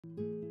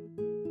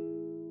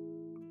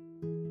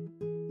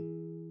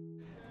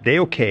Det är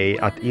okej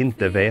att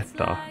inte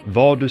veta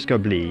vad du ska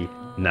bli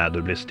när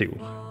du blir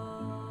stor.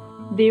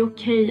 Det är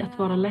okej att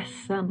vara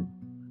ledsen.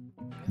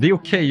 Det är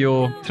okej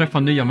att träffa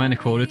nya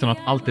människor utan att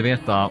alltid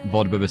veta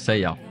vad du behöver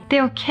säga. Det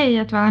är okej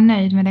att vara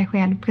nöjd med dig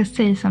själv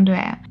precis som du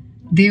är.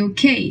 Det är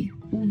okej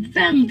och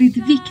väldigt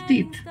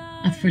viktigt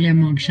att följa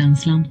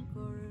magkänslan.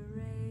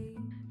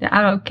 Det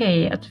är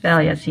okej att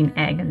välja sin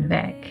egen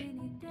väg.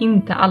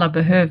 Inte alla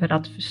behöver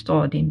att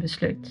förstå din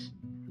beslut.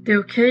 Det är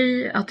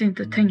okej att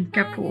inte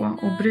tänka på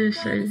och bry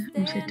sig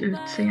om sitt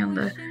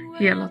utseende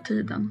hela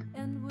tiden.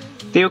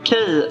 Det är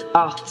okej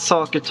att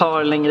saker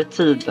tar längre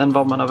tid än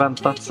vad man har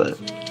väntat sig.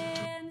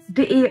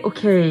 Det är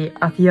okej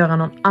att göra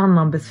någon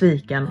annan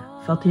besviken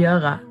för att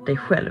göra dig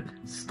själv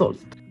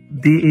stolt.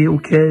 Det är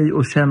okej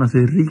att känna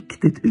sig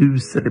riktigt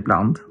usel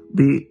ibland.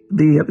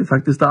 Det är vi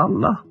faktiskt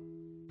alla.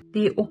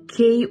 Det är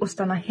okej att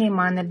stanna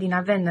hemma när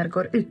dina vänner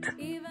går ut.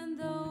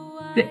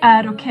 Det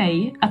är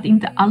okej att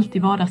inte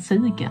alltid vara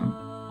sugen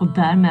och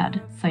därmed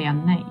säga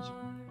nej.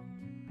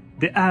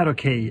 Det är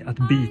okej att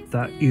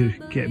byta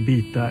yrke,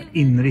 byta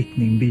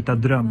inriktning, byta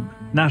dröm.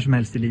 När som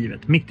helst i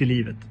livet, mitt i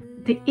livet.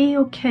 Det är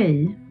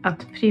okej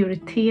att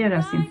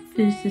prioritera sin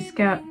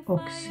fysiska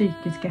och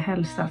psykiska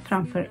hälsa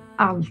framför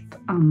allt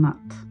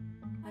annat.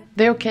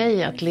 Det är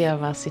okej att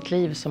leva sitt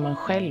liv som man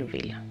själv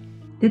vill.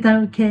 Det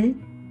är okej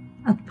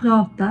att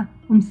prata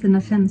om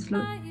sina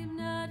känslor.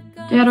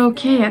 Det är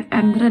okej att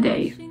ändra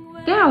dig.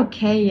 Det är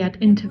okej att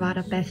inte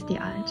vara bäst i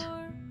allt.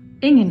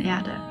 Ingen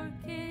är det.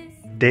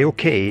 Det är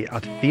okej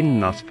att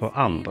finnas för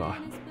andra,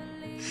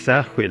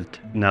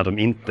 särskilt när de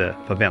inte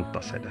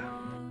förväntar sig det.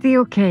 Det är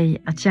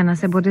okej att känna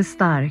sig både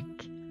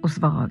stark och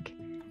svag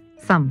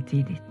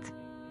samtidigt.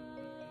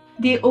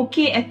 Det är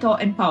okej att ta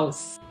en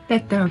paus.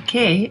 Det är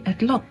okej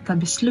att låta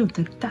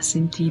beslutet ta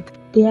sin tid.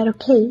 Det är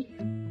okej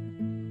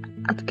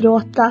att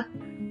gråta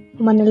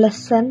om man är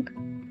ledsen.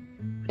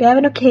 Det är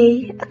även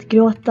okej att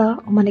gråta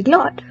om man är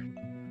glad.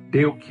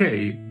 Det är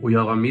okej att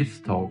göra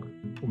misstag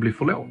och bli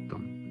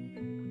förlåten.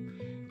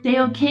 Det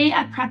är okej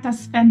att prata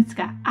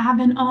svenska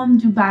även om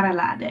du bara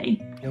lär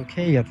dig. Det är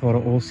okej att vara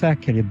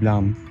osäker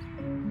ibland.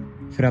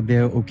 För att det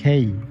är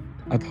okej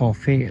att ha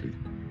fel.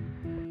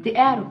 Det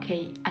är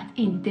okej att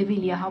inte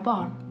vilja ha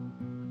barn.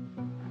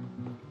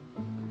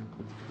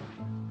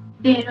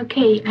 Det är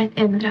okej att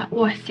ändra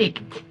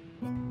åsikt.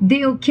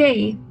 Det är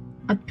okej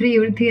att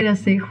prioritera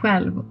sig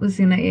själv och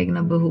sina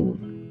egna behov.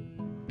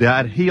 Det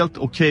är helt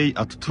okej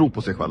att tro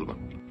på sig själv.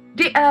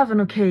 Det är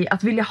även okej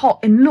att vilja ha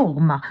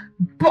enorma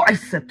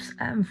biceps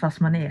även fast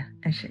man är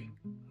en tjej.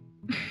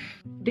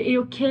 Det är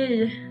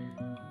okej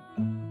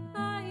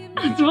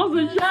att vara så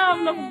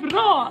jävla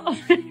bra.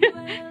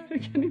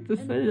 Jag kan inte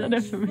säga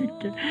det för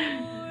mycket.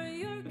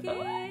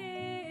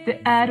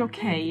 Det är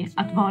okej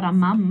att vara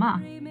mamma,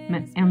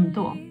 men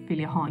ändå vill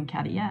jag ha en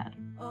karriär.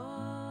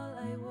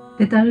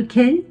 Det är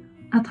okej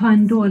att ha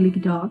en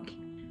dålig dag.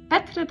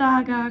 Bättre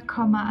dagar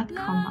kommer att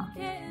komma.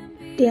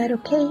 Det är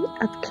okej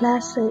att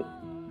klä sig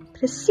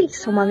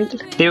precis som man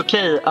vill. Det är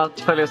okej att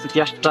följa sitt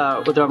hjärta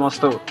och drömma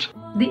stort.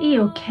 Det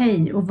är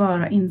okej att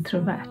vara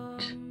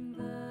introvert.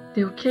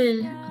 Det är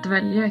okej att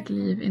välja ett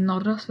liv i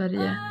norra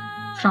Sverige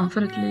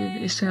framför ett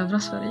liv i södra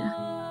Sverige.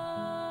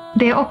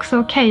 Det är också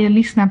okej att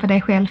lyssna på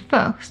dig själv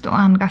först och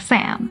andra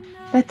sen.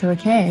 Det är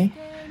okej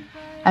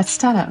att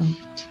stanna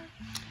upp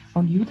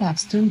och njuta av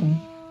stunden.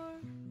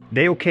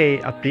 Det är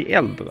okej att bli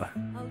äldre.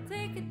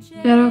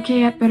 Det är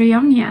okej att börja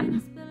om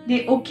igen.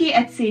 Det är okej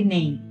att säga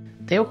nej.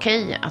 Det är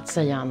okej att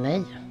säga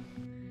nej.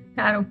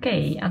 Det är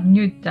okej att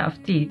njuta av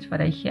tid för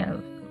dig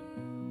själv.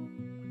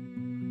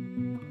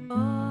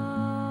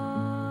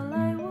 All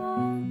I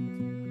want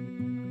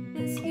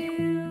is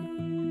you.